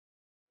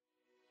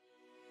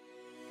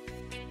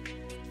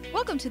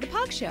Welcome to the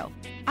POG Show.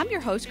 I'm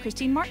your host,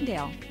 Christine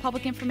Martindale,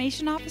 Public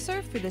Information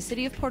Officer for the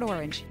City of Port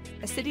Orange,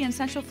 a city in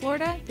Central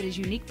Florida that is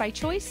unique by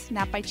choice,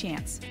 not by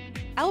chance.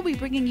 I will be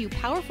bringing you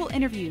powerful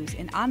interviews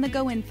and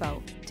on-the-go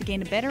info to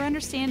gain a better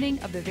understanding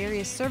of the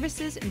various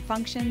services and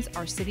functions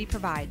our city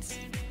provides.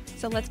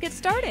 So let's get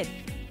started.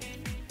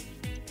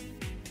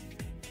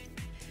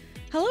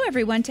 Hello,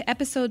 everyone, to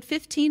episode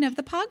 15 of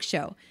the POG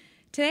Show.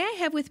 Today I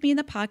have with me in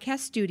the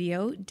podcast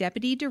studio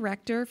Deputy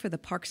Director for the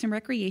Parks and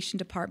Recreation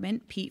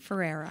Department, Pete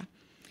Ferreira.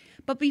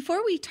 But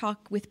before we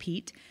talk with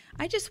Pete,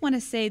 I just want to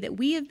say that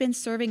we have been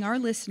serving our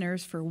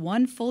listeners for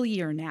 1 full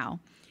year now.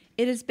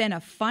 It has been a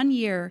fun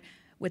year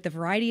with the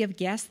variety of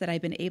guests that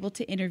I've been able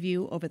to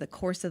interview over the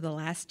course of the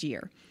last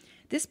year.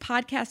 This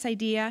podcast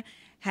idea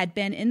had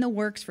been in the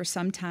works for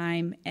some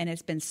time, and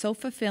it's been so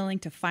fulfilling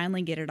to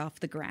finally get it off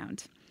the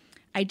ground.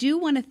 I do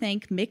want to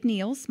thank Mick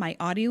Niels, my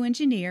audio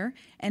engineer,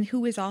 and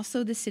who is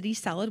also the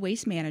city's solid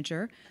waste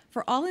manager,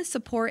 for all his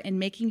support in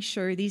making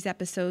sure these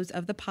episodes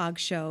of the POG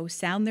Show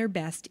sound their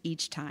best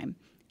each time.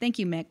 Thank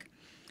you, Mick.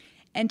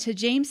 And to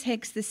James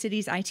Hicks, the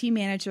city's IT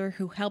manager,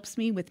 who helps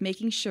me with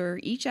making sure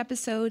each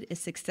episode is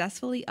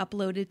successfully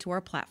uploaded to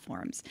our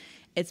platforms.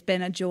 It's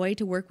been a joy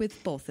to work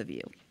with both of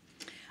you.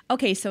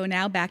 Okay, so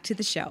now back to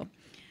the show.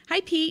 Hi,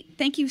 Pete.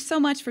 Thank you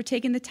so much for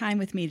taking the time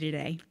with me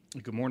today.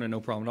 Good morning. No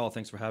problem at all.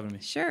 Thanks for having me.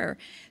 Sure.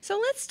 So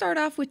let's start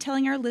off with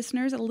telling our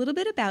listeners a little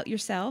bit about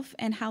yourself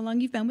and how long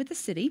you've been with the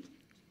city.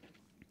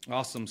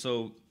 Awesome.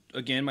 So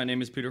again, my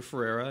name is Peter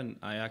Ferreira, and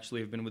I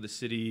actually have been with the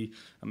city.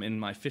 I'm in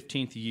my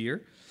 15th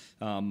year.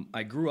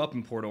 I grew up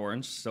in Port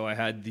Orange, so I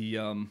had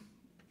the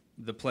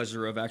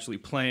pleasure of actually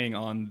playing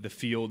on the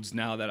fields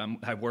now that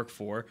I work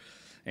for.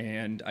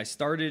 And I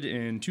started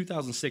in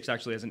 2006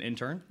 actually as an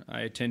intern.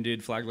 I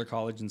attended Flagler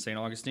College in St.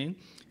 Augustine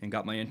and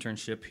got my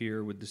internship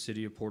here with the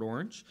city of Port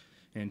Orange.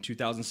 In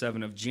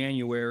 2007 of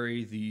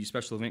January, the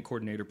special event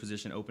coordinator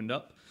position opened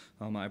up.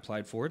 I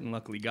applied for it and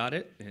luckily got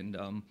it, and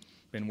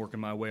been working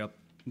my way up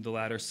the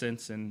ladder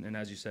since. And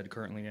as you said,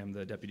 currently I'm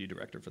the deputy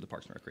director for the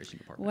Parks and Recreation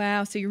Department.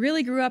 Wow, so you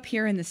really grew up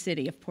here in the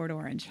city of Port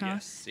Orange, huh?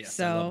 Yes,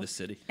 I love the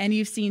city. And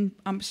you've seen,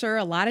 I'm sure,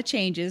 a lot of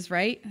changes,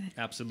 right?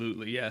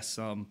 Absolutely, yes.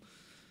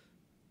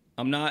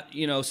 I'm not,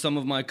 some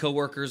of my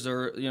coworkers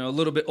are, a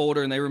little bit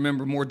older and they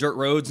remember more dirt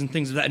roads and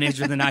things of that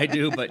nature than I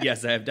do. But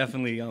yes, I have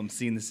definitely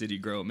seen the city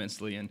grow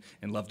immensely and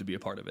love to be a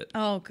part of it.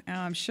 Oh,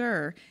 I'm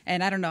sure.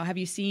 And I don't know, have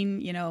you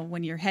seen,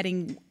 when you're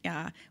heading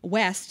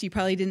west, you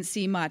probably didn't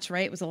see much,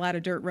 right? It was a lot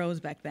of dirt roads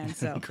back then.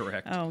 So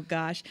Correct. Oh,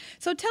 gosh.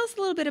 So tell us a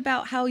little bit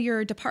about how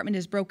your department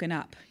is broken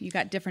up. You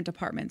got different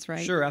departments,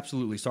 right? Sure,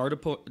 absolutely. So our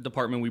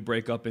department, we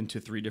break up into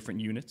 3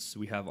 different units.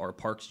 We have our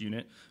parks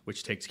unit,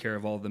 which takes care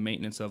of all the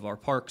maintenance of our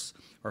parks,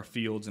 our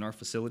fields, and our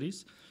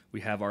facilities.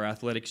 We have our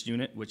athletics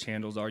unit, which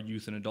handles our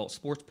youth and adult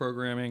sports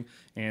programming,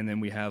 and then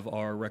we have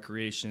our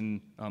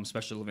recreation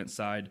special event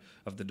side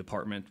of the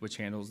department, which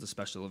handles the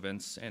special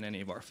events and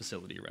any of our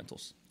facility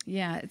rentals.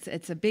 Yeah,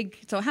 it's a big.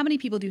 So how many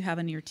people do you have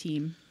on your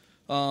team?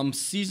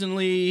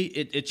 Seasonally,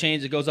 it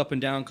changes. It goes up and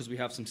down because we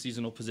have some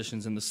seasonal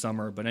positions in the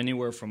summer, but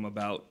anywhere from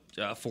about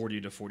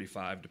 40 to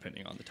 45,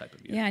 depending on the type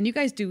of year. Yeah, and you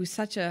guys do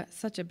such a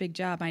big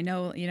job. I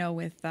know,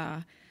 with.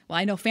 Well,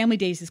 I know Family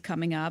Days is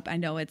coming up. I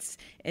know it's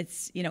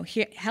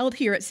held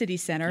here at City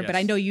Center, yes. But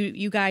I know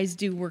you guys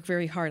do work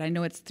very hard. I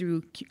know it's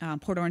through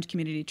Port Orange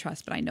Community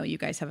Trust, but I know you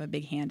guys have a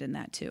big hand in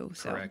that too.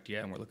 So. Correct.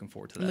 Yeah, and we're looking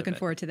forward to that. Looking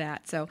forward to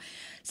that. So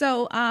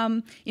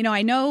I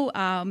know.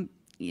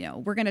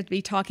 We're going to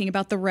be talking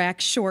about the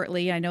rec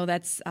shortly. I know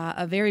that's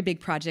a very big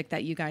project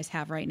that you guys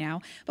have right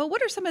now. But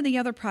what are some of the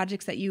other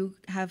projects that you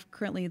have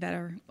currently that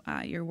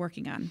are you're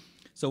working on?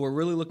 So we're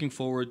really looking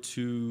forward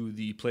to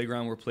the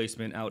playground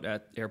replacement out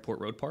at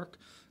Airport Road Park.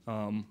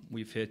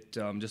 We've hit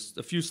just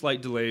a few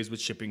slight delays with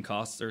shipping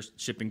costs. There's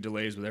shipping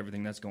delays with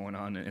everything that's going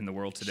on in the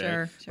world today.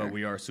 Sure. But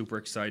we are super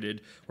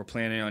excited. We're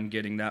planning on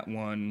getting that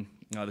one,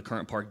 the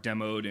current park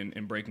demoed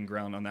and breaking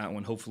ground on that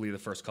one, hopefully the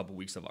first couple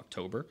weeks of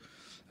October.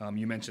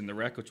 You mentioned the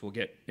rec, which we'll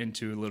get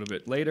into a little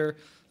bit later.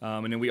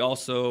 And then we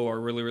also are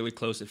really, really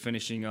close at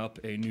finishing up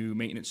a new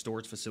maintenance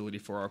storage facility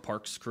for our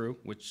parks crew,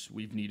 which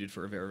we've needed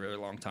for a very, very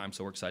long time.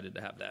 So we're excited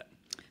to have that.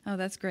 Oh,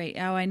 that's great.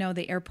 Oh, I know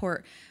the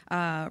Airport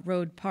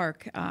Road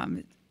Park.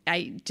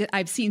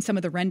 I've seen some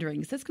of the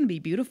renderings. That's going to be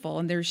beautiful.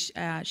 And there's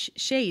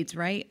shades,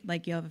 right?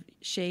 Like you have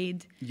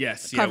shade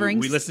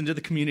coverings. We listen to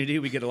the community.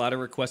 We get a lot of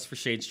requests for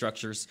shade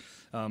structures.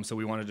 So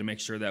we wanted to make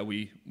sure that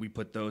we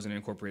put those and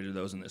incorporated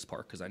those in this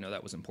park because I know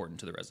that was important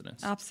to the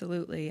residents.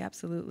 Absolutely.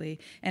 Absolutely.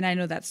 And I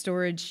know that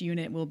storage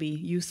unit will be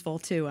useful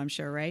too, I'm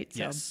sure, right?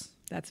 So yes.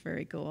 That's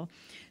very cool.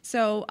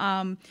 So,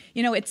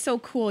 it's so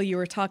cool. You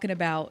were talking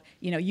about,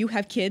 you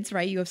have kids,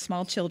 right? You have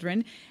small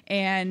children.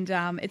 And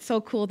it's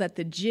so cool that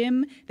the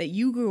gym that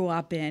you grew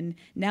up in,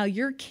 now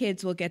your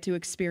kids will get to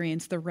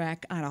experience the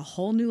rec on a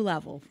whole new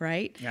level,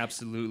 right?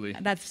 Absolutely.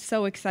 That's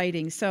so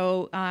exciting.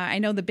 So I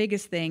know the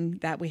biggest thing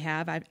that we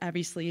have,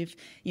 obviously, if,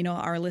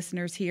 our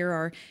listeners here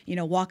are,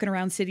 walking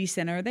around City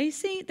Center,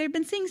 they've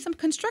been seeing some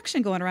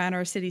construction going around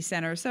our City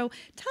Center. So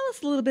tell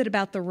us a little bit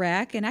about the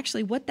rec and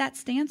actually what that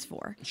stands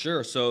for. Sure.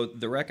 sure. So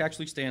the REC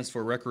actually stands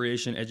for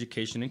Recreation,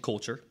 Education, and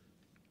Culture.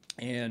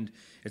 And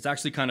it's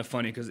actually kind of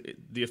funny because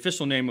the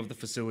official name of the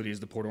facility is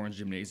the Port Orange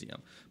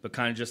Gymnasium. But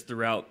kind of just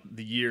throughout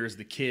the years,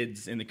 the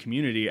kids in the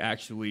community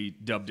actually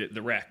dubbed it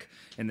the REC,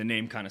 and the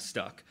name kind of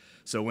stuck.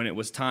 So when it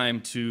was time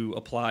to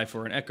apply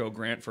for an ECHO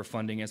grant for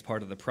funding as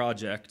part of the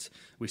project,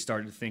 we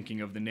started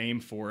thinking of the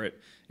name for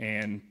it.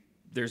 And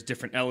there's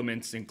different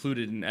elements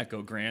included in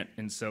ECHO grant.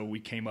 And so we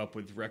came up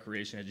with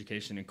Recreation,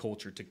 Education, and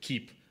Culture to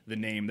keep the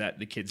name that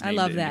the kids named.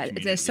 I love that.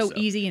 It's so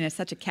easy and it's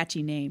such a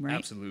catchy name, right?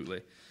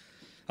 Absolutely.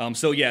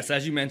 So yes,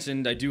 as you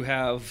mentioned, I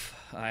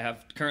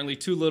have currently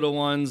 2 little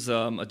ones,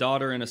 a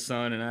daughter and a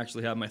son, and I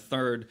actually have my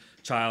 3rd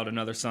child,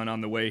 another son, on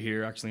the way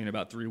here, actually in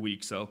about 3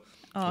 weeks. So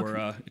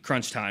we're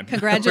crunch time.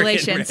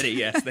 Congratulations. We're getting ready.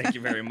 Yes, thank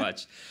you very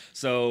much.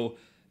 So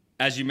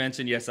as you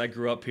mentioned, yes, I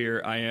grew up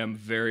here. I am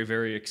very,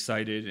 very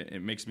excited.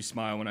 It makes me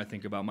smile when I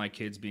think about my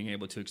kids being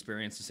able to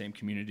experience the same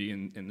community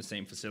and the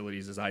same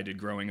facilities as I did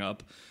growing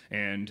up.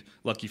 And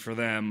lucky for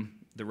them,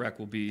 the REC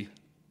will be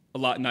a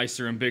lot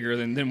nicer and bigger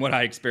than what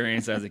I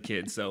experienced as a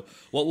kid. So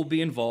what will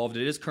be involved,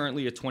 it is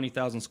currently a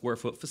 20,000 square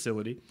foot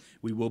facility.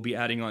 We will be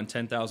adding on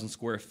 10,000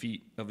 square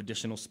feet of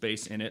additional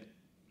space in it.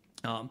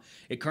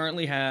 It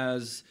currently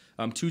has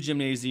 2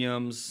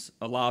 gymnasiums,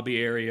 a lobby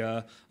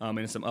area,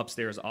 and some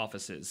upstairs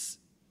offices.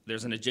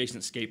 There's an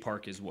adjacent skate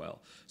park as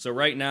well. So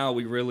right now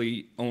we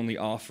really only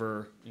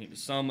offer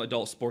some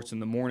adult sports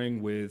in the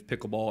morning with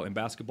pickleball and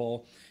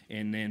basketball,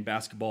 and then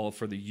basketball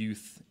for the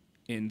youth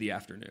in the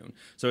afternoon.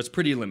 So it's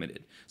pretty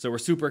limited. So we're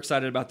super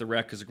excited about the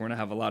REC because we're going to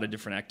have a lot of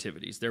different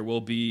activities. There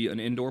will be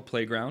an indoor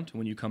playground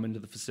when you come into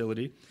the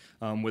facility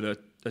with a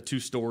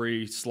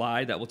 2-story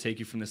slide that will take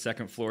you from the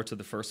 2nd floor to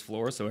the 1st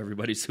floor. So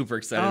everybody's super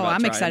excited about I'm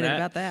trying excited that.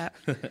 about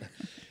that.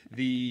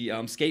 The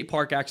skate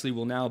park actually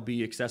will now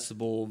be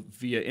accessible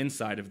via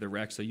inside of the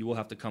REC, so you will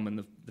have to come in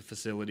the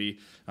facility.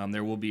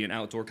 There will be an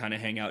outdoor kind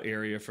of hangout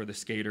area for the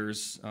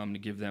skaters to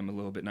give them a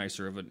little bit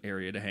nicer of an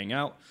area to hang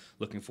out.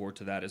 Looking forward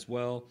to that as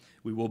well.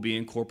 We will be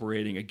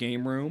incorporating a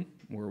game room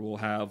where we'll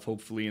have,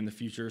 hopefully in the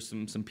future,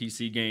 some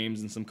PC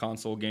games and some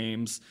console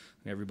games.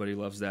 Everybody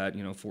loves that.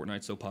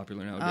 Fortnite's so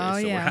popular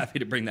nowadays, so we're happy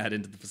to bring that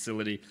into the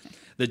facility.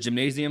 The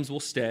gymnasiums will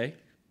stay.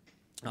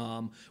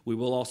 We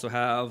will also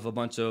have a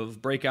bunch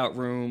of breakout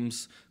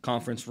rooms,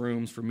 conference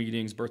rooms for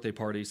meetings, birthday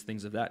parties,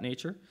 things of that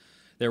nature.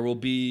 There will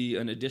be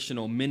an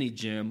additional mini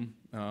gym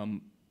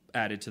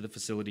added to the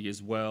facility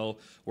as well.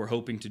 We're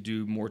hoping to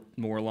do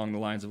more along the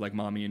lines of like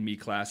mommy and me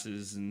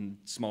classes and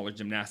smaller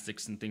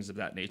gymnastics and things of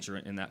that nature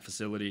in that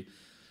facility.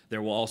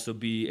 There will also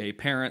be a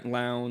parent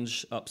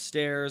lounge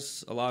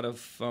upstairs. A lot of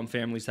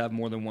families have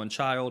more than one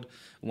child.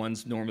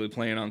 One's normally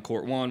playing on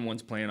court 1,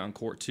 one's playing on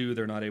court 2.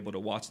 They're not able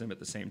to watch them at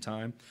the same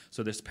time.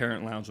 So this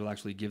parent lounge will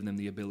actually give them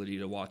the ability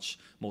to watch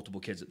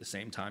multiple kids at the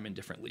same time in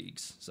different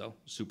leagues. So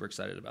super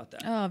excited about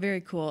that. Oh,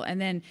 very cool.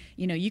 And then,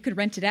 you could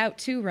rent it out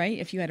too, right?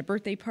 If you had a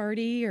birthday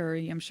party, or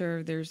I'm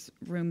sure there's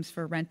rooms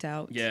for rent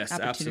out. Yes,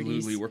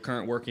 absolutely. We're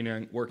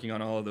currently working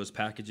on all of those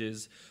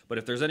packages. But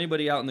if there's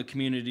anybody out in the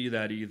community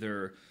that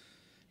either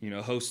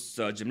hosts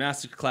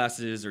gymnastics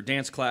classes or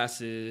dance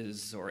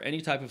classes or any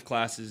type of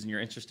classes, and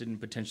you're interested in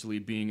potentially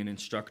being an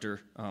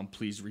instructor,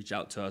 please reach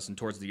out to us. And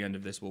towards the end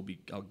of this,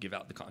 I'll give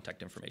out the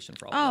contact information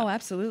for all of that. Oh,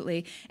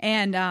 absolutely.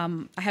 And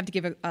I have to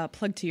give a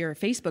plug to your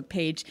Facebook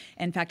page.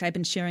 In fact, I've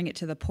been sharing it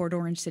to the Port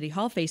Orange City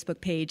Hall Facebook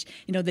page.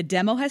 The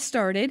demo has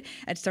started.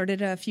 It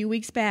started a few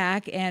weeks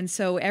back, and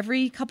so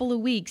every couple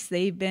of weeks,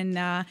 they've been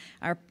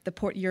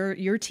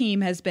your team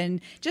has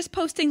been just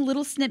posting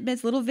little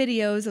snippets, little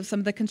videos of some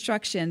of the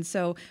construction.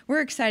 So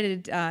we're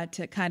excited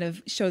to kind of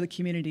show the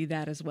community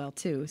that as well,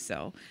 too.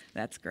 So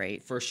that's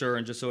great. For sure.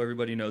 And just so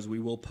everybody knows, we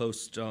will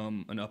post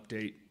an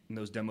update in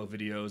those demo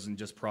videos and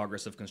just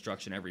progress of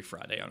construction every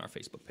Friday on our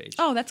Facebook page.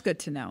 Oh, that's good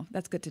to know.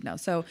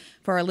 So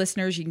for our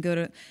listeners, you can go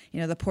to,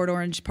 the Port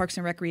Orange Parks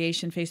and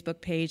Recreation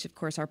Facebook page, of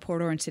course, our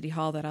Port Orange City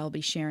Hall that I'll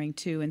be sharing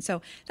too. And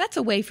so that's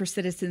a way for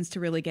citizens to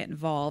really get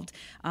involved.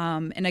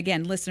 And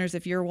again, listeners,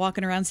 if you're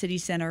walking around City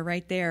Center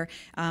right there,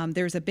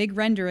 there's a big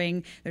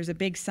rendering. There's a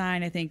big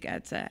sign. I think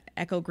it's a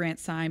ECHO grant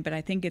sign, but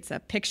I think it's a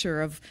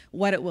picture of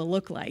what it will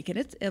look like.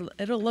 And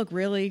it'll look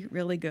really,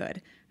 really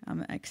good.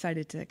 I'm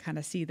excited to kind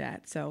of see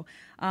that. So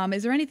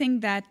is there anything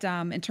that,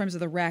 in terms of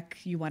the REC,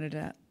 you wanted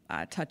to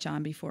touch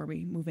on before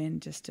we move in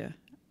just to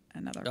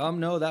another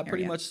No, that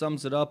pretty much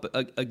sums it up.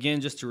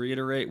 Again, just to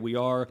reiterate, we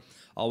are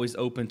always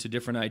open to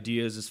different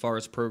ideas as far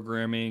as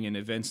programming and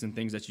events and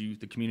things that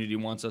the community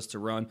wants us to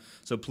run.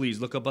 So please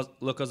look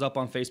us up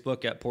on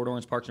Facebook at Port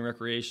Orange Parks and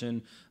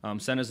Recreation.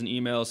 Send us an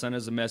email, send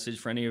us a message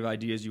for any of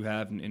ideas you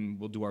have, and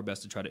we'll do our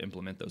best to try to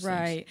implement those things.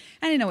 Right.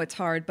 And I know it's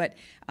hard, but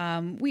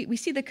we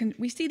see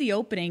the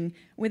opening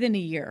within a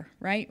year,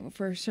 right?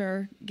 For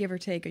sure, give or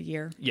take a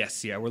year.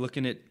 Yes, yeah. We're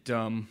looking at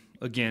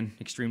Again,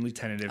 extremely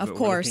tentative, Of but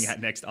course. we're looking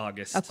at next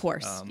August. Of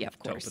course. Yeah, of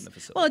to course. open the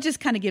facility. Well, it just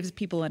kind of gives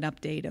people an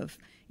update of,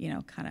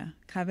 kind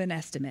of an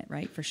estimate,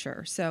 right, for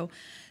sure. So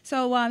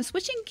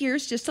switching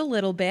gears just a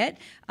little bit,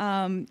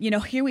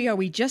 here we are.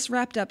 We just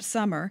wrapped up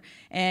summer,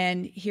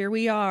 and here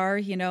we are,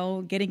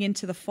 getting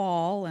into the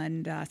fall,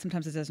 and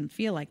sometimes it doesn't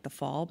feel like the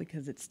fall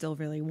because it's still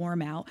really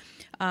warm out.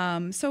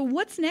 So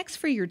what's next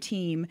for your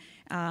team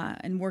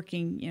and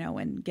working,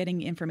 and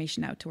getting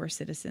information out to our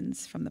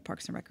citizens from the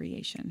Parks and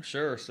Recreation?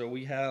 Sure. So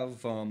we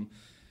have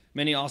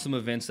many awesome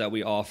events that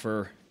we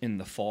offer in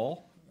the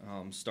fall.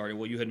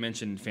 You had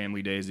mentioned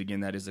Family Days.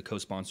 Again, that is a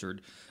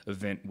co-sponsored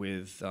event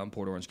with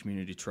Port Orange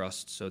Community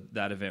Trust. So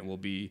that event will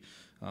be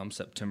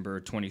September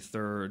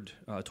 23rd,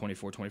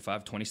 24,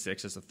 25,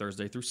 26. It's a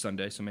Thursday through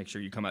Sunday. So make sure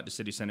you come out to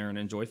City Center and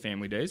enjoy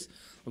Family Days.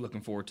 We're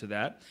looking forward to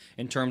that.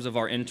 In terms of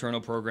our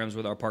internal programs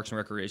with our Parks and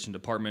Recreation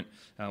Department,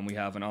 we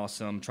have an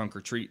awesome trunk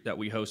or treat that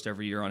we host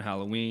every year on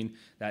Halloween.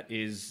 That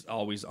is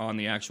always on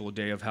the actual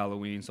day of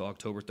Halloween, so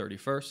October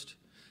 31st.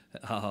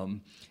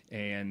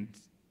 And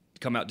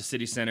come out to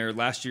City Center.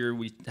 Last year,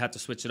 we had to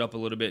switch it up a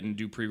little bit and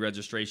do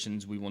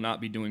pre-registrations. We will not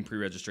be doing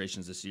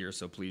pre-registrations this year,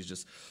 so please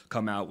just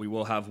come out. We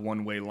will have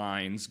one-way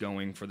lines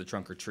going for the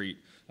trunk or treat,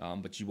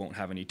 but you won't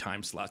have any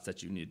time slots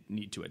that you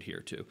need to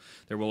adhere to.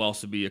 There will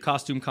also be a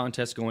costume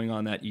contest going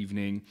on that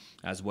evening,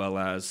 as well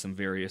as some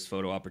various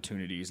photo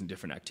opportunities and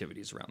different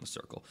activities around the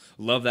circle.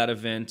 Love that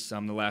event.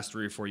 The last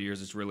 3 or 4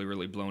 years, it's really,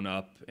 really blown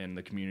up, and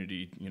the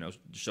community,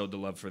 showed the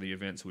love for the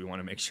event, so we want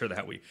to make sure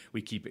that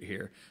we keep it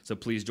here. So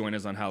please join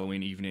us on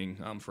Halloween evening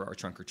for our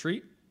trunk or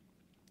treat.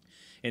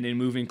 And then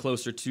moving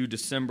closer to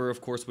December, of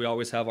course, we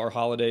always have our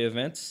holiday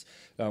events.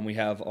 We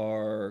have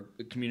our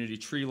community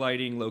tree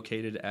lighting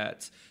located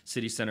at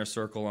City Center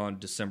Circle on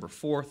December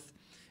 4th,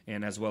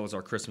 and as well as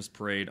our Christmas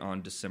parade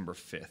on December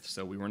 5th.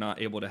 So we were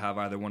not able to have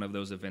either one of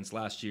those events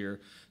last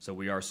year, so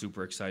we are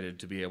super excited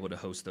to be able to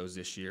host those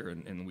this year,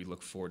 and we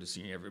look forward to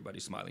seeing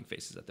everybody's smiling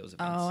faces at those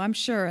events. Oh, I'm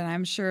sure, and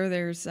I'm sure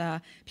there's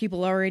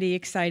people already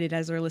excited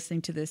as they're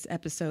listening to this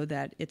episode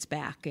that it's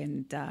back,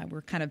 and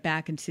we're kind of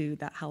back into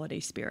that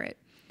holiday spirit.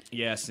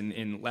 Yes,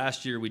 and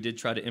last year we did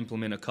try to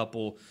implement a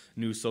couple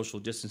new social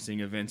distancing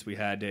events. We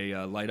had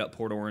a Light Up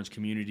Port Orange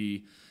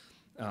community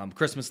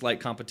Christmas light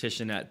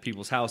competition at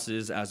people's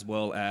houses, as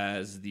well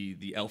as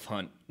the elf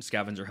hunt,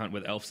 scavenger hunt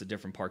with elves at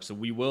different parks. So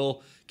we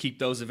will keep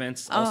those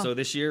events also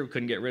this year. We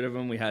couldn't get rid of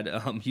them. We had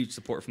huge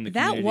support from the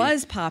community. That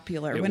was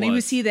popular. When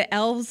you see the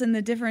elves in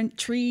the different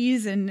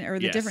trees or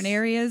the different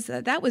areas,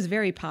 that was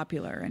very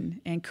popular.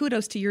 And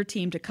kudos to your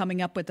team to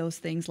coming up with those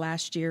things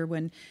last year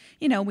when,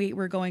 we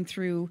were going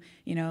through,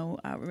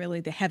 really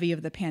the heavy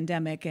of the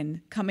pandemic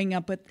and coming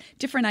up with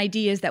different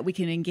ideas that we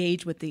can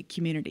engage with the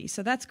community.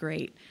 So that's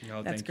great.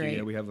 That's great.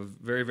 Yeah, we have a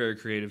very, very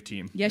creative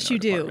team. Yes, you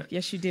do.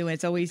 Yes, you do.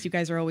 It's always, you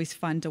guys are always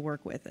fun to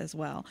work with as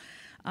well.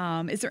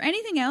 Is there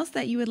anything else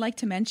that you would like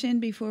to mention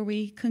before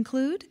we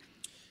conclude?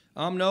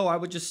 No, I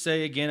would just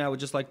say, again, I would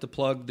just like to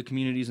plug the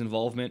community's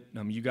involvement.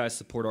 You guys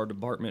support our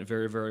department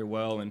very, very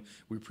well, and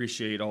we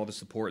appreciate all the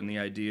support and the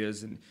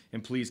ideas. And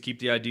please keep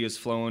the ideas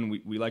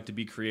flowing. We like to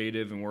be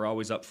creative, and we're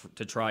always up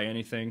to try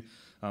anything.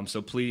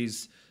 So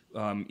please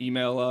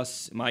email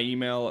us. My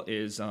email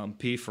is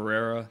P.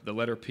 Ferreira, the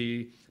letter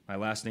P. My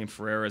last name,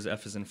 Ferreira, is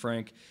F as in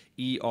Frank,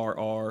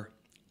 ERREIRA,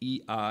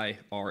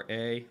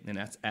 and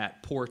that's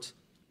at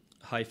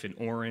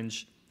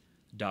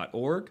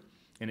port-orange.org.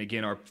 And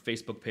again, our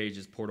Facebook page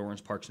is Port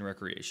Orange Parks and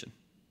Recreation.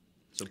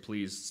 So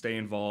please stay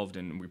involved,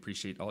 and we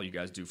appreciate all you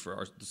guys do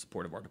for the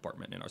support of our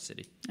department and our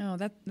city. Oh,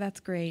 that's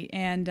great.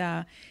 And,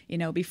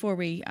 before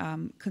we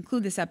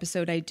conclude this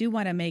episode, I do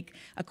want to make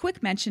a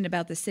quick mention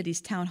about the city's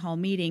town hall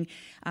meeting.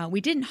 We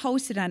didn't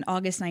host it on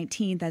August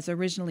 19th as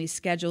originally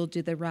scheduled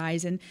due to the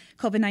rise in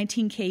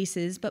COVID-19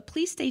 cases, but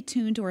please stay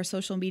tuned to our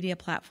social media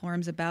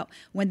platforms about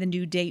when the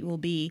new date will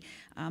be.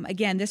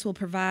 Again, this will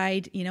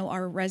provide,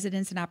 our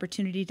residents an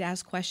opportunity to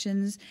ask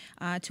questions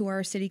to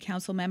our city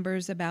council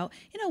members about,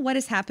 what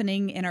is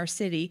happening in our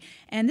city.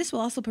 And this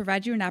will also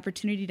provide you an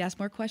opportunity to ask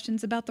more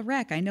questions about the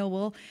rec. I know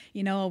we'll,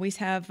 always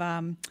have,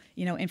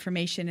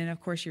 information and,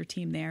 of course, your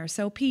team there.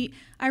 So, Pete,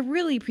 I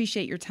really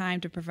appreciate your time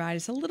to provide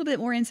us a little bit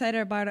more insight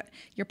about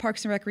your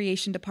Parks and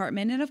Recreation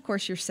Department and, of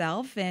course,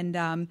 yourself and,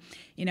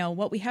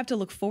 what we have to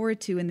look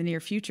forward to in the near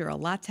future. A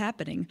lot's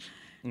happening.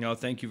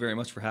 Thank you very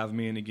much for having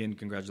me, and again,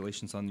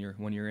 congratulations on your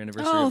 1 year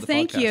anniversary of the podcast.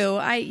 Thank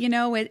you.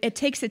 It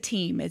takes a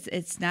team. It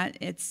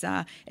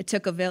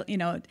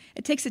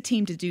takes a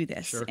team to do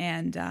this, sure.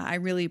 And I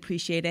really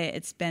appreciate it.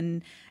 It's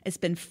been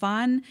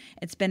fun.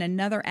 It's been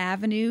another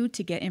avenue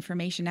to get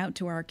information out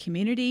to our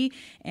community,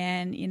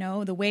 and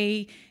the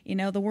way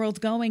the world's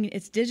going,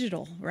 it's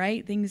digital,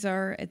 right?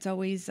 It's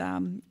always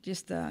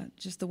just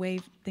the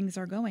way things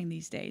are going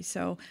these days.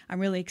 So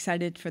I'm really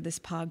excited for this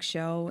POG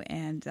show,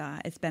 and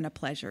it's been a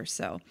pleasure.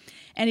 So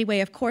anyway,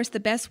 of course, the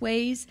best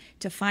ways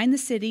to find the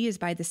city is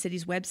by the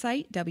city's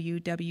website,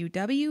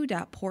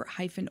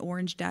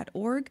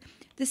 www.port-orange.org,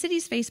 the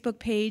city's Facebook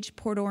page,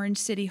 Port Orange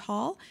City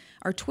Hall,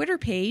 our Twitter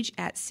page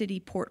at City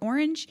Port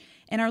Orange,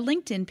 and our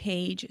LinkedIn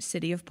page,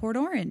 City of Port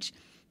Orange.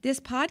 This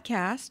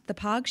podcast, The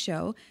POG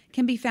Show,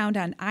 can be found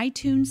on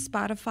iTunes,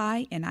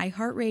 Spotify, and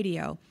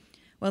iHeartRadio.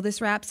 Well, this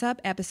wraps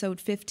up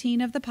episode 15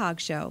 of The POG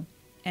Show.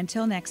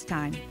 Until next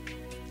time.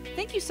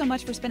 Thank you so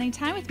much for spending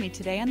time with me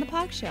today on The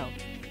POG Show.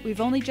 We've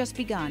only just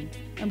begun,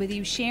 and with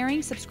you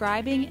sharing,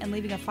 subscribing, and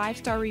leaving a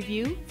 5-star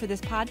review for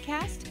this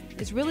podcast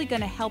is really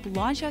going to help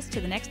launch us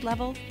to the next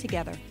level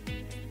together.